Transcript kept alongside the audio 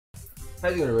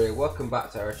How's it going, everybody? Welcome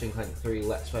back to our Clank 3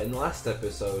 Let's Play. In the last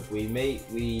episode, we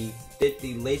did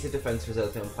the laser defense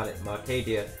facility on planet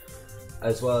Marcadia,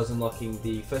 as well as unlocking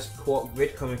the first Quark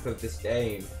grid coming for this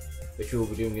game, which we will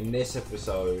be doing in this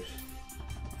episode.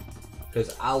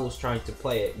 Because Al was trying to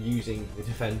play it using the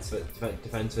defense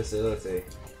facility,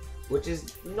 which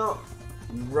is not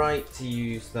right to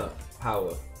use that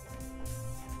power.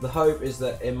 The hope is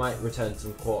that it might return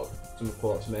some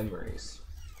Quark's memories.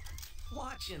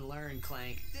 Watch and learn,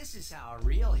 Clank. This is how a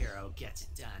real hero gets it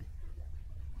done.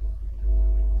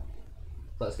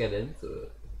 Let's get into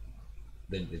it.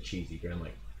 The cheesy grin,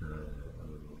 like.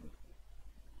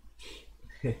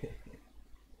 These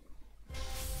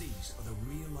are the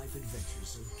real-life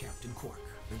adventures of Captain Quark,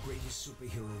 the greatest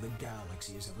superhero the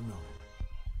galaxy has ever known.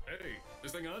 Hey,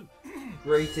 this thing on?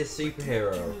 Greatest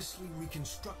superhero. Meticulously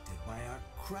reconstructed by our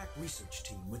crack research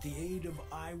team with the aid of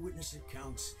eyewitness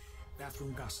accounts,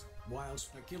 bathroom gossip, wild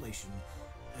speculation,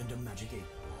 and a magic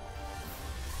 8-ball.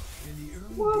 In the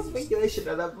early Wild days speculation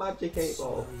and a magic of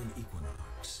 8-ball. Solarian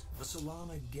equinox, the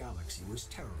Solana galaxy was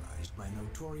terrorized by a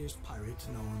notorious pirate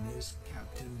known as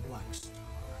Captain Blackstar.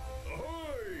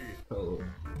 Ahoy! Oh.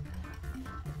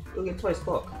 Look at twice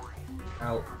clock.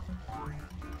 Out.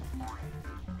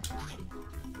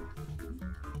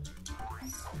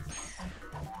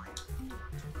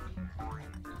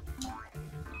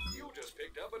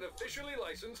 Up an officially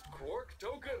licensed Quark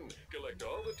token. Collect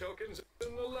all the tokens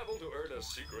in the level to earn a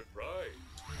secret prize.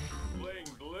 Bling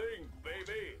bling,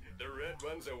 baby. The red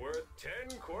ones are worth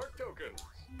 10 Quark tokens.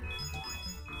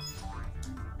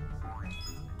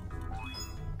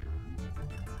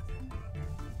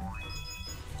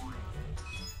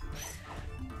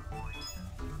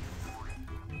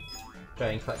 Try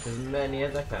and collect as many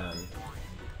as I can.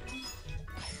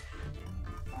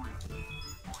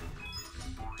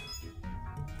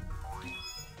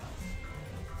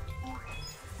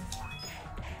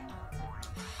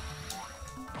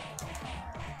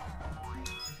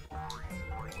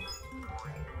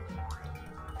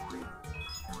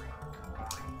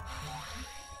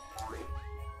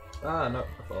 Ah, no, I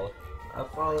followed. I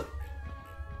followed.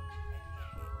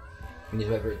 I need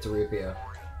to wait for it to reappear.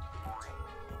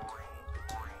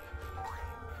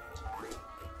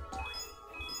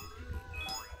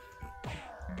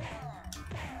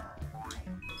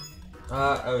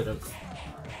 Ah, Odin.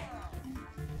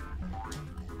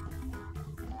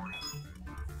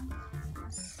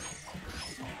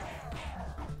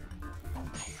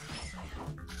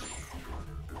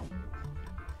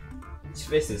 This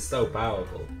fist is so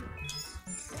powerful.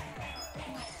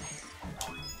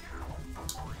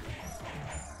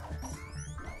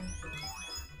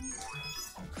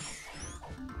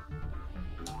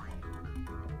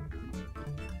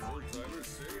 Old-timers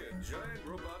say a giant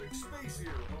robotic space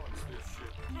hero haunts this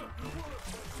ship. What a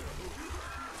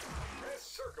press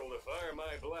circle to fire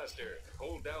my blaster.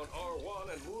 Hold down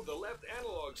R1 and move the left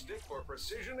analog stick for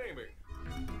precision aiming.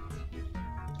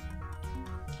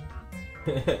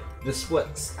 The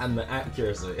splits and the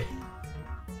accuracy.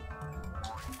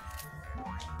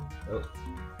 Oh.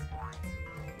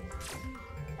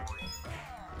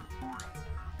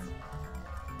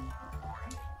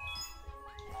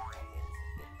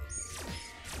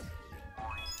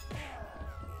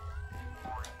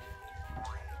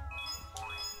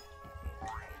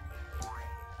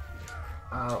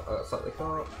 Ow, that's like the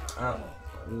car. Ow.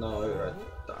 No, I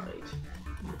died.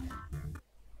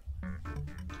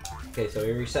 Okay, so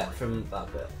we reset from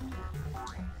that bit.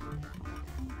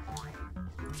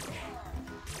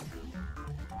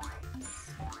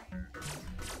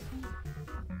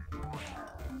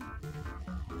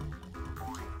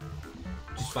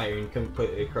 Just firing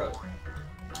completely across.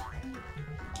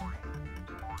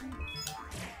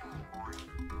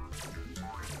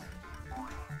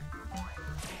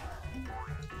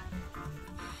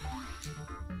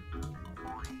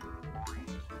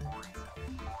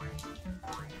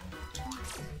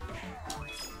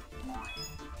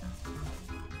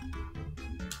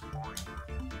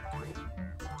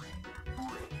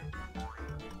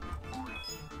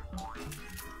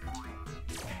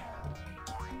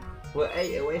 We're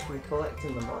 8 away from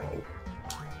collecting them all.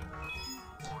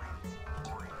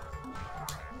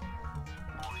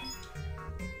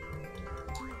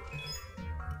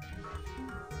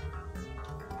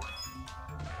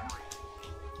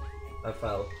 I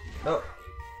fell. Oh!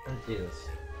 Oh, Jesus.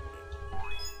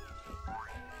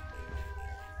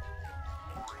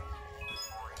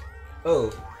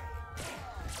 Oh!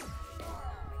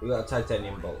 We got a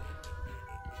titanium bolt.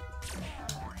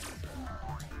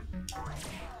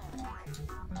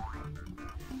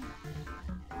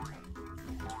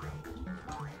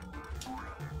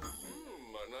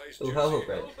 nice Ooh, juicy health health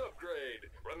upgrade. upgrade.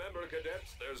 Remember,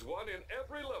 cadets, there's one in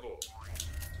every level.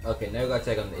 Okay, now we gotta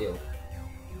take on the eel.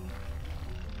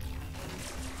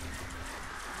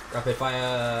 Rapid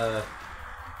fire!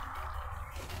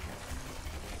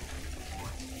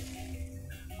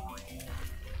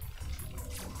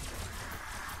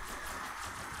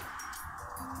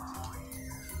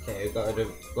 Okay, we gotta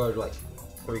go to like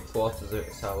 3/4 of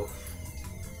its health.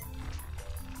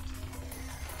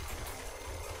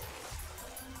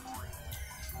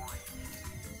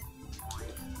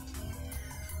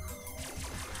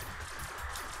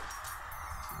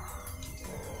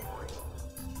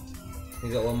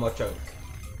 He's got one more chunk.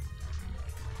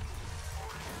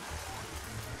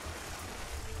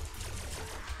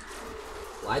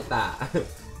 Like that.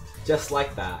 Just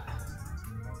like that.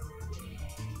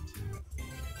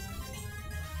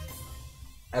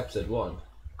 Episode 1.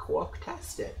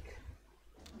 Quark-tastic.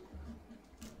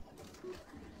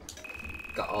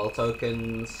 Got all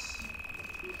tokens.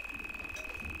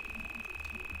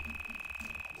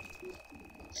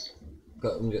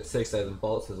 Got 6,000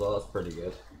 bolts as well, that's pretty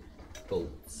good.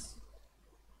 Bolts.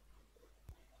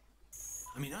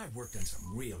 I mean, I've worked on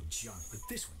some real junk, but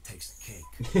this one takes the cake.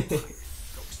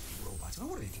 Ghostly robots. Oh,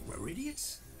 what do they think? We're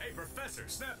idiots? Hey, Professor,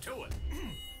 snap to it.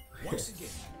 Once again,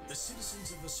 the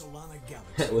citizens of the Solana It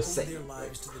Galaxy was owe sick. their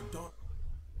lives to the dawn.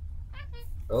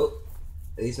 Oh,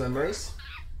 are these memories?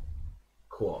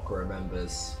 Quark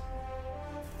remembers.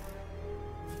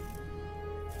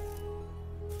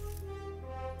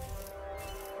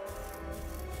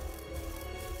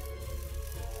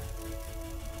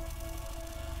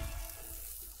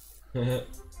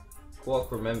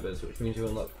 Quark remembers, which means you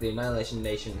unlock the Annihilation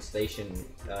Nation station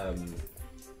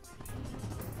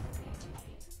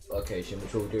location,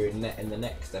 which we'll do in the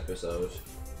next episode.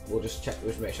 We'll just check,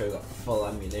 we'll just make sure we got full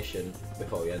ammunition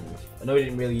before we end. I know we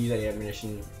didn't really use any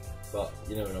ammunition, but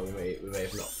you never know, we may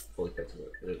have not fully picked it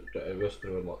up. We're just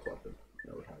going to unlock the weapon.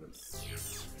 No, we haven't.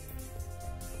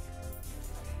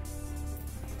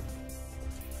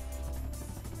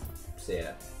 So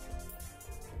yeah.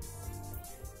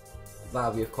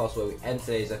 That'll be of course where we end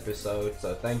today's episode,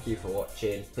 so thank you for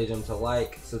watching. Please remember to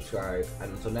like, subscribe,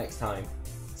 and until next time,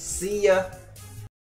 see ya!